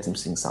merry? Let him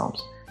sing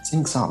psalms.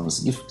 Sing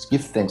psalms.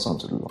 Give thanks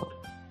unto the Lord.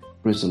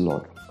 Praise the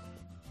Lord.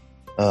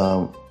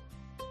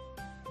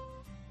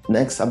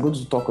 Next, I'm going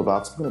to talk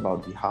about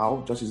the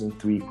how, just using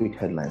 3 quick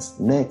headlines.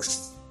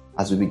 Next,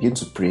 as we begin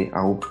to pray,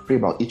 I will pray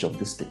about each of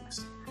these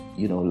things.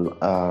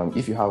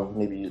 If you have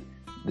maybe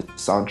the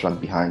soundtrack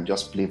behind,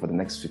 just play for the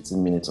next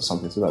 15 minutes or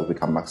something so that we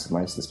can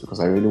maximize this, because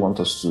I really want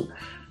us to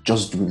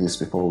just do this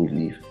before we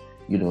leave.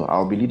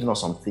 I'll be leading on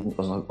some things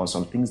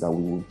that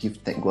we will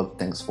give God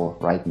thanks for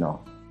right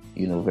now.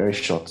 Very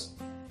short.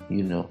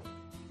 We'll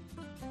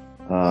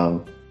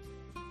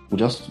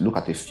just look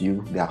at a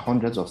few. There are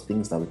hundreds of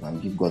things that we can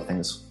give God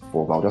thanks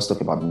for, but I'll just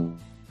talk about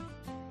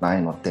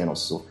 9 or 10 or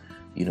so.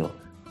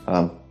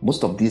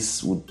 Most of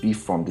this would be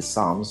from the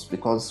Psalms,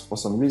 because for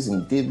some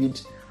reason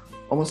David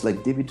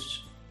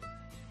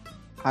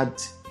had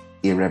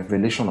a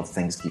revelation of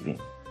thanksgiving.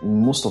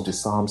 In most of the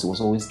Psalms, he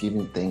was always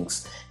giving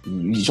thanks.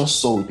 You just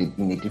saw it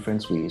in a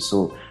different way.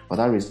 So for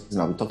that reason,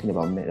 I'll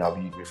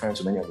be referring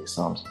to many of the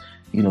Psalms.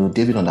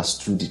 David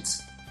understood it.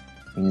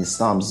 In his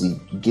Psalms,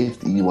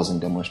 he was in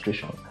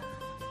demonstration.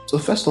 So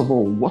first of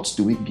all, what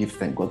do we give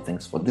God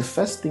thanks for? The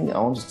first thing I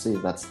want to say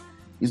is that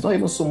it's not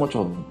even so much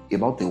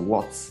about the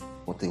what,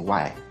 but the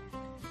why.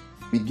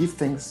 We give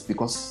thanks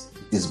because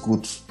it is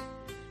good.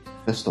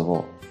 First of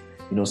all,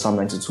 Psalm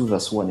 92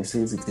 verse 1, it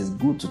says, it is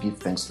good to give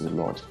thanks to the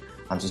Lord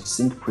and to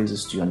sing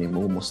praises to your name,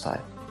 O Most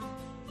High.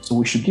 So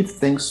we should give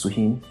thanks to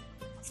him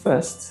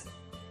first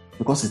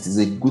because it is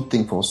a good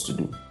thing for us to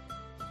do.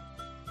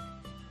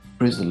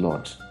 Praise the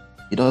Lord.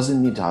 He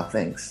doesn't need our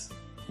thanks.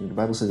 The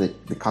Bible says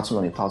that the cattle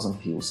on 1,000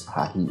 hills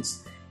are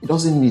his. He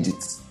doesn't need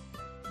it.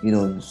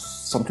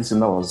 Something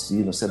similar was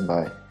said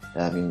by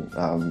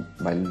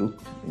Luke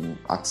in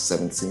Acts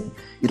 17.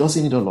 He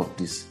doesn't need all of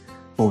this.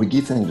 But we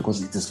give thanks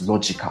because it is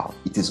logical,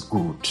 it is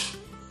good,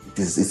 it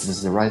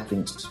is the right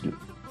thing to do.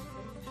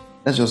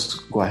 Let's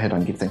just go ahead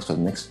and give thanks for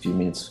the next few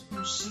minutes.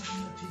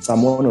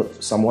 Psalm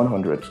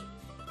 100.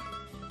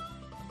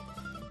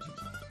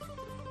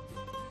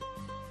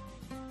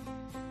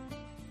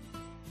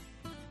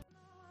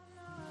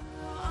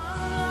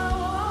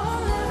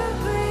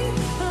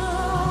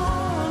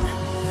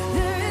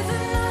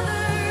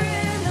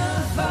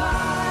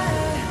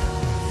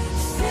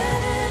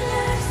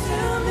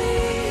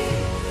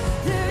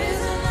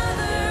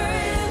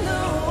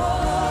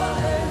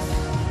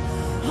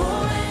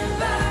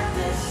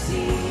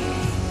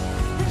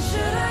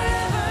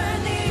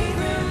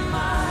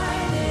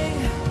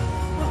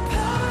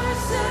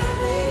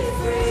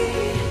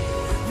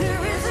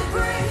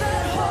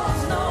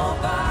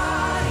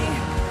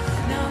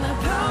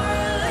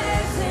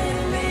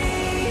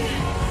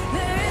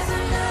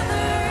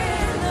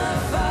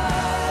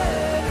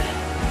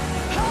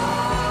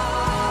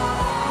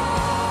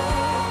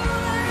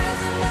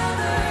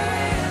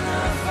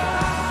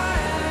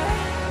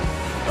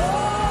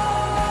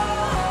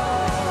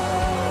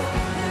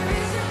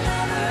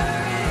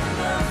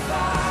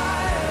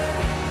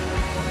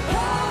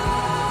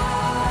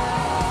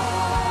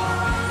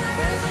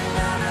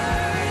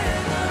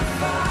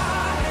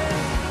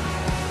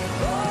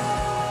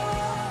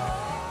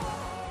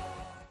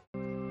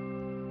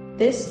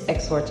 This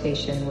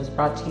exhortation was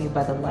brought to you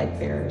by the light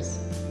bearers,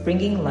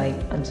 bringing light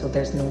until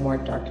there's no more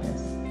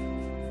darkness.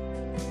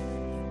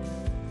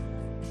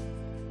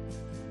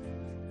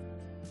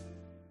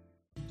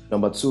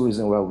 Number 2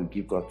 reason why we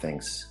give God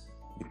thanks,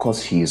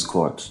 because he is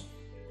God.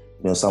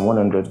 Psalm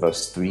 100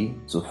 verse 3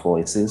 to 4,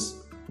 it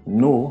says,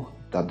 know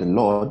that the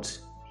Lord,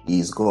 he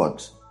is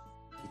God.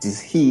 It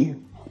is he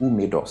who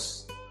made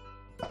us,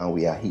 and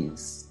we are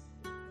his.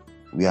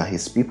 We are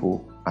his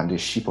people and the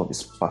sheep of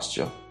his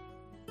pasture.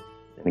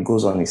 And it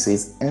goes on, it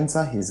says,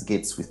 enter his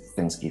gates with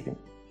thanksgiving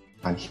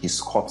and his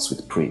courts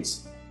with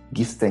praise.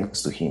 Give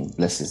thanks to him,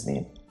 bless his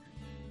name.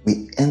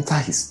 We enter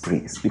his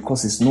praise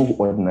because he's no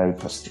ordinary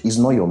person. He's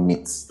not your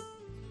mate.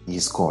 He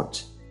is God.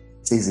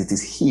 It says it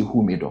is he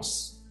who made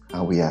us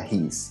and we are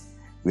his.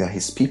 We are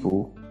his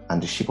people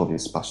and the sheep of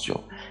his pasture.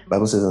 The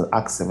Bible says in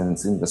Acts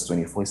 17 verse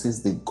 24, it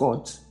says, the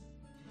God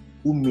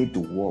who made the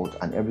world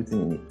and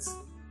everything in it,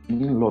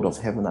 being Lord of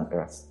heaven and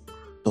earth,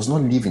 does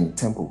not live in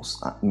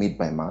temples made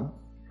by man,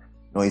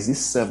 nor is he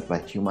served by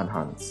human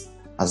hands,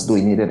 as though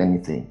he needed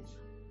anything,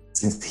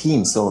 since he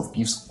himself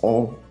gives to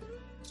all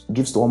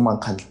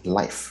mankind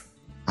life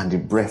and the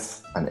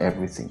breath and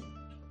everything.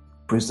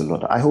 Praise the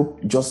Lord. I hope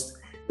just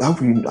by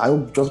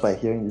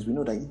hearing this, we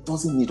know that he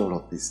doesn't need all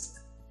of this.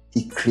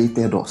 He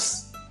created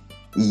us.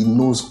 He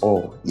knows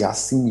all. He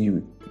has seen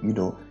you.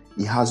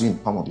 He has you in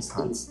the palm of his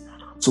hands.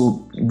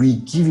 So we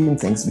give him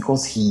thanks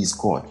because he is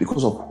God,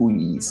 because of who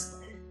he is.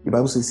 The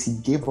Bible says he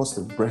gave us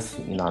the breath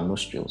in our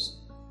nostrils.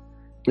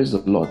 Praise the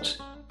Lord.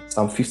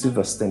 Psalm 50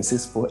 verse 10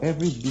 says, for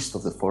every beast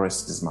of the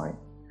forest is mine,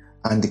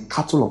 and the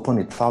cattle upon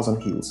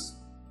 1,000 hills.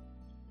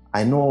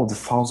 I know all the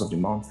fowls of the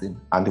mountain,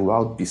 and the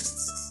wild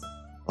beasts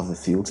of the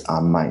field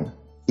are mine.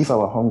 If I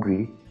were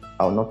hungry,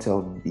 I will not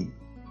tell thee,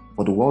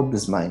 for the world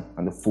is mine,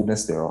 and the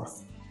fullness thereof.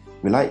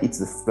 Will I eat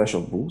the flesh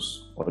of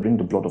bulls, or drink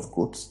the blood of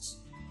goats?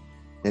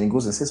 Then it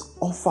goes and says,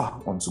 offer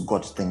unto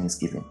God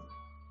thanksgiving,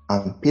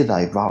 and pay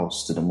thy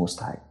vows to the Most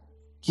High.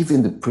 Give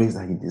him the praise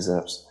that he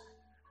deserves.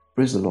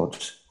 Praise the Lord.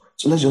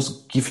 So let's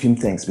just give him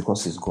thanks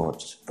because he's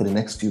God for the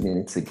next few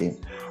minutes again.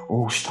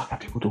 What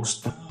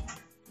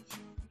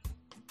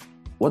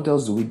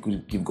else do we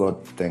give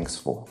God thanks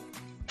for?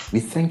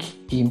 We thank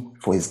him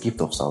for his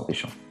gift of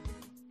salvation.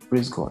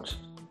 Praise God.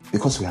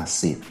 Because we are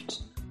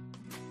saved.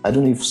 I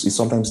don't know if it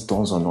sometimes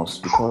dawns on us,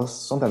 because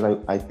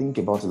sometimes I think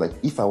about it like,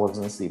 if I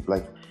wasn't saved,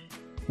 like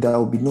there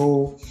will be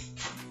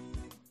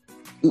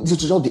it will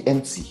just be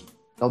empty.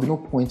 There will be no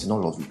point in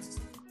all of it.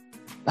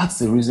 That's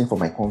the reason for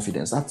my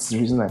confidence. That's the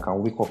reason I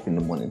can wake up in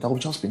the morning. There will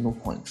just be no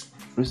point.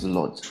 Praise the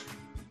Lord.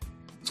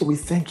 So we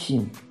thank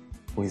him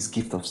for his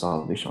gift of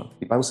salvation.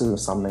 The Bible says in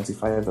Psalm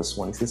 95 verse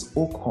 1, it says,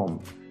 oh come,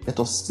 let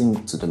us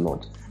sing to the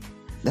Lord.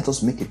 Let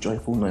us make a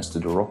joyful noise to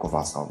the rock of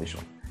our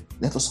salvation.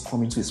 Let us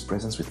come into his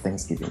presence with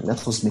thanksgiving.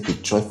 Let us make a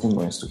joyful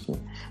noise to him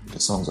with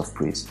the songs of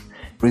praise.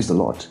 Praise the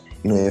Lord.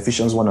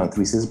 Ephesians 1 and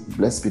 3 says,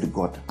 blessed be the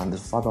God and the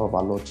Father of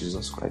our Lord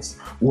Jesus Christ,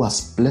 who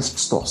has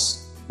blessed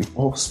us with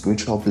all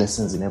spiritual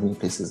blessings in heavenly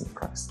places in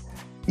Christ.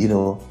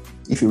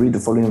 It if you read the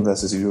following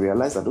verses, you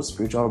realize that those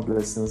spiritual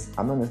blessings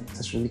are not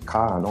necessarily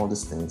car and all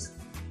these things.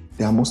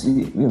 They are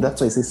mostly,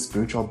 that's why it says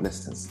spiritual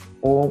blessings,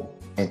 all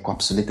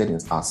encapsulated in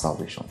our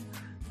salvation.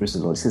 Praise the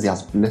Lord. It says he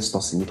has blessed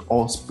us with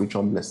all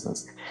spiritual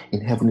blessings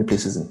in heavenly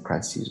places in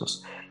Christ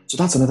Jesus. So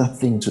that's another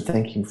thing to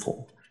thank him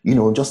for.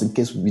 Just in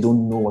case we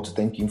don't know what to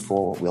thank him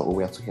for,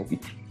 we are too heavy.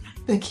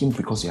 Thank him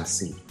because you are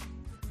saved.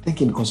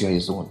 Thank him because you are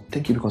his own.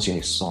 Thank you because you are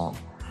his son.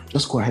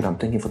 Just go ahead and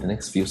thank him for the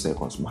next few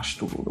seconds.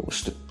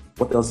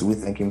 What else do we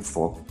thank him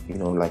for?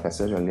 Like I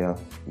said earlier,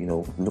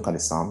 look at the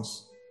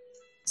Psalms.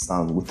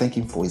 We thank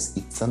him for his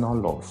eternal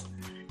love.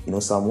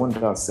 Psalm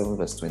 107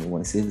 verse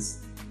 21, it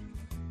says,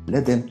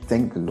 let them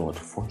thank the Lord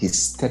for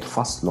his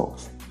steadfast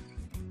love,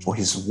 for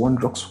his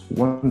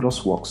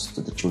wondrous works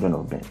to the children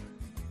of men.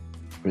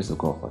 Praise the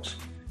God.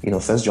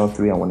 1 John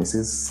 3 and 1, it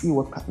says, see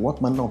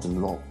what manner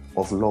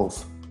of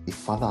love the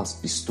Father has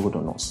bestowed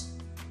on us,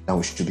 that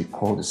we should be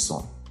called his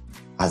son.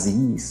 As he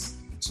is,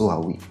 so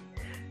are we.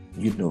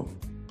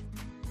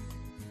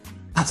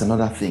 That's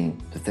another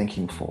thing to thank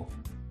him for.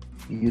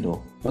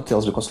 What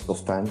else? Because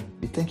of time,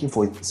 we thank him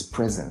for his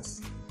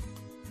presence.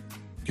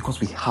 Because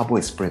we harbor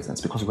his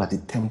presence, because we are the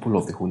temple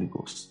of the Holy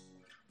Ghost.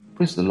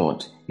 Praise the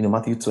Lord.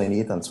 Matthew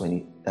 28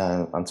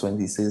 and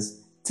 20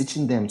 says,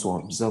 teaching them to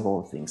observe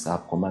all things I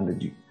have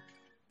commanded you.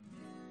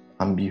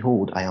 And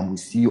behold, I am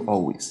with you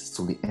always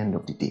till the end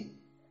of the day.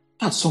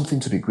 That's something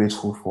to be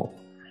grateful for.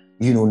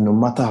 No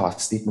matter our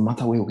state, no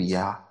matter where we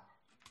are,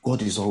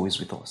 God is always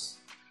with us.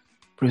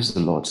 Praise the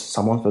Lord.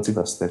 Psalm 130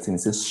 verse 13, it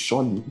says,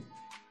 surely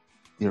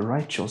the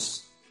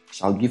righteous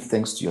shall give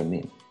thanks to your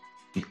name.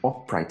 The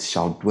upright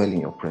shall dwell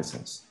in your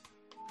presence.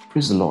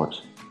 Praise the Lord.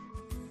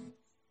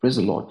 Praise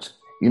the Lord.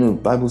 The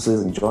Bible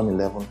says in John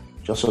 11,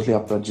 just shortly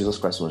after Jesus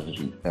Christ was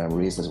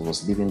raised, as he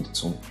was leaving the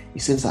tomb, he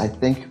says, I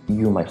thank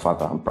you, my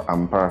Father.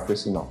 I'm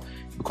paraphrasing now.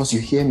 Because you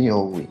hear me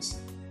always.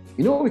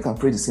 We can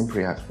pray the same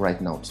prayer right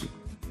now too.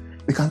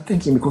 We can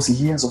thank him because he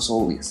hears us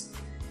always.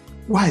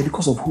 Why?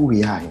 Because of who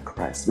we are in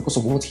Christ, because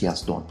of what he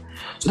has done.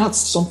 So that's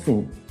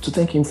something to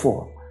thank him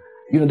for.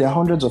 There are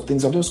hundreds of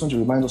things. I'm just going to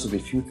remind us of a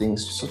few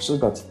things so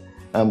that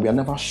we are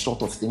never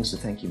short of things to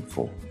thank him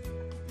for.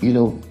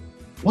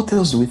 What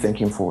else do we thank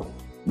him for?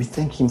 We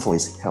thank him for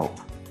his help.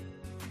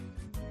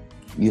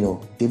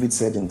 David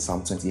said in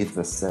Psalm 28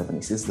 verse 7,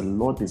 he says, the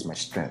Lord is my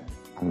strength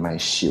and my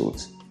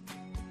shield.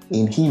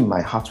 In him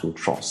my heart will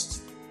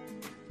trust,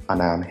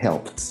 and I am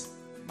helped.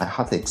 My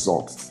heart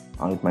exalts,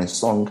 and with my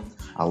song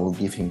I will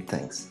give him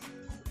thanks.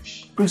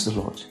 Praise the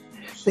Lord.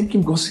 Thank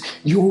him because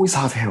you always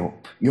have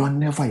help. You are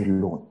never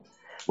alone.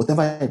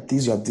 Whatever it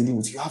is you are dealing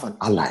with, you have an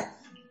ally.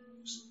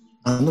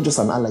 And not just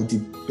an ally, the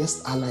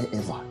best ally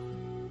ever.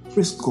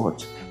 Praise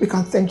God. We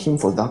can thank him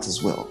for that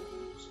as well.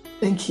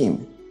 Thank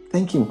him.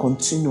 Thank him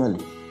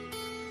continually.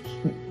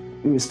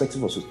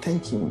 Irrespective of it,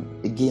 thank him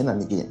again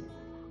and again.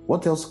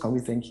 What else can we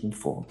thank him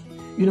for?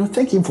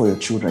 Thank him for your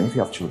children if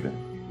you have children.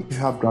 If you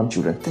have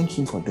grandchildren, thank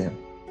him for them.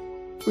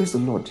 Praise the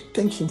Lord.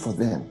 Thank him for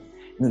them.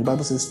 The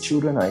Bible says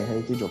children are a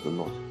heritage of the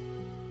Lord.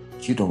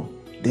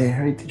 They're a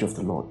heritage of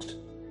the Lord.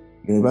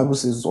 The Bible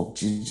says of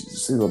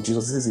Jesus,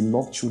 it says he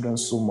loved children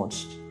so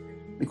much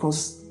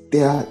because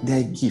they are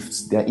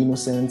gifts. They are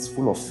innocent,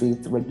 full of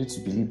faith, ready to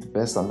believe the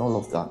best and all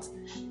of that.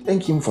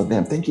 Thank him for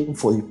them. Thank him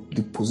for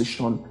the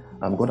position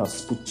God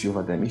has put you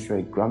over them. If you're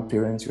a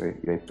grandparent, you're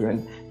a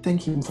parent,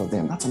 thank him for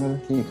them. That's another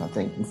thing you can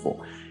thank him for.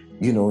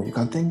 You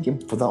can thank him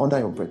for that under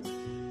your breath.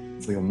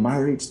 For your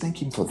marriage,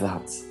 thank him for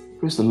that.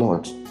 Praise the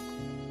Lord.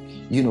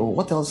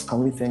 What else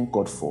can we thank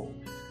God for?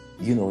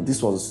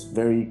 This was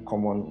very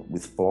common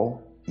with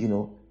Paul.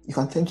 You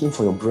can thank him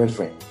for your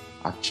brethren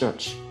at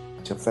church,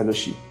 at your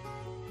fellowship.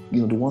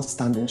 The ones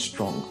standing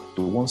strong,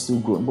 the ones still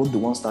growing, both the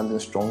ones standing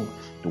strong,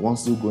 the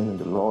ones still growing in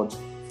the Lord.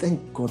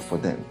 Thank God for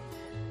them.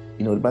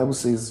 The Bible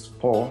says,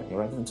 Paul, in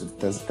writing to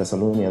the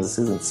Thessalonians, it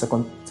says in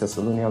 2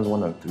 Thessalonians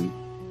 1 and 3,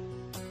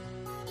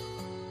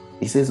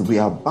 he says, we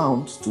are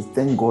bound to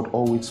thank God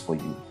always for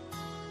you,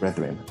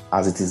 brethren,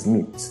 as it is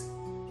meet,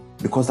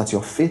 because that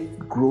your faith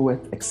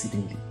groweth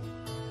exceedingly,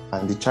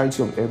 and the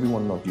charity of every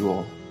one of you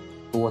all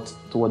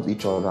towards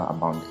each other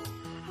abounding.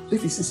 So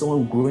if you see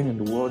someone growing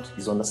in the world,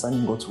 is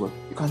understanding God's word,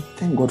 you can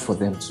thank God for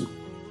them too.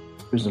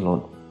 Praise the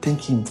Lord.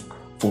 Thank him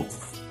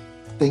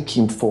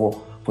for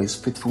his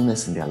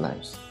faithfulness in their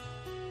lives.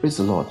 Praise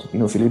the Lord.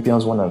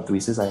 Philippians 1 and 3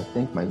 says, I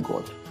thank my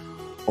God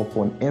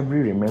upon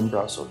every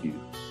remembrance of you.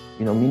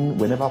 Meaning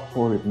whenever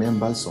Paul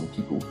remembers some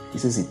people, he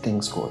says he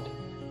thanks God.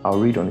 I'll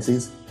read on. It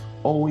says,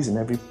 always in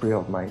every prayer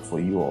of mine for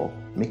you all,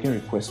 making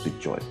requests with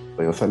joy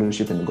for your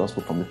fellowship in the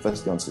gospel from the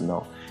first day until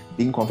now,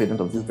 being confident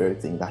of this very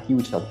thing, that he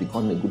which hath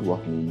begun a good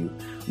work in you,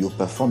 you'll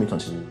perform it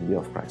until the day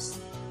of Christ.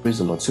 Praise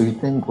the Lord. So we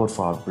thank God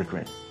for our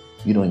brethren.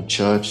 In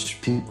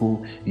church,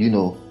 people,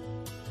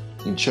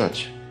 in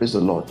church. Praise the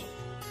Lord.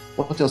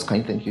 What else can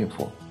you thank him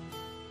for?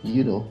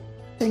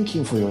 Thank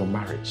him for your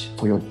marriage,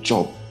 for your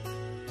job,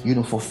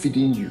 for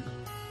feeding you,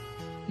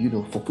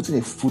 for putting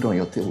a food on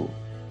your table.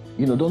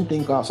 Don't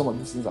think, some of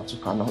these things are too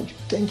carnal.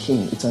 Thank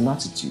him. It's an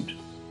attitude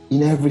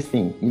in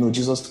everything.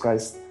 Jesus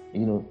Christ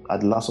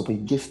at the Last Supper, he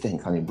gave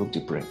thanks and he broke the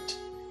bread.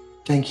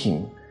 Thank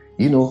him.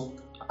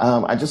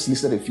 I just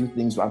listed a few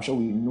things, but I'm sure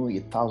we know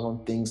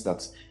 1,000 things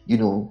that,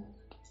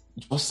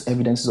 just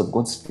evidences of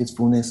God's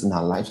faithfulness in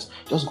our lives.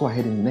 Just go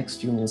ahead in the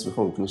next few minutes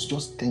before we close.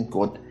 Just thank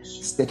God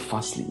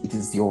steadfastly. It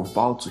is your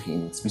vow to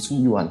him. It's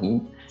between you and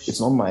him.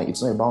 It's not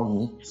about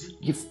me.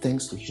 Give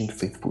thanks to him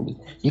faithfully.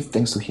 Give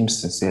thanks to him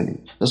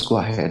sincerely. Just go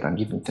ahead and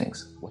give him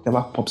thanks.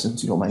 Whatever pops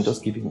into your mind,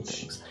 just give him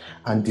thanks.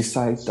 And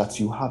decide that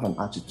you have an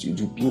attitude.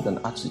 You build an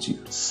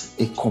attitude,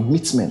 a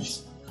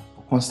commitment,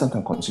 constant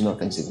and continual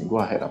thanksgiving. Go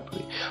ahead and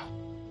pray.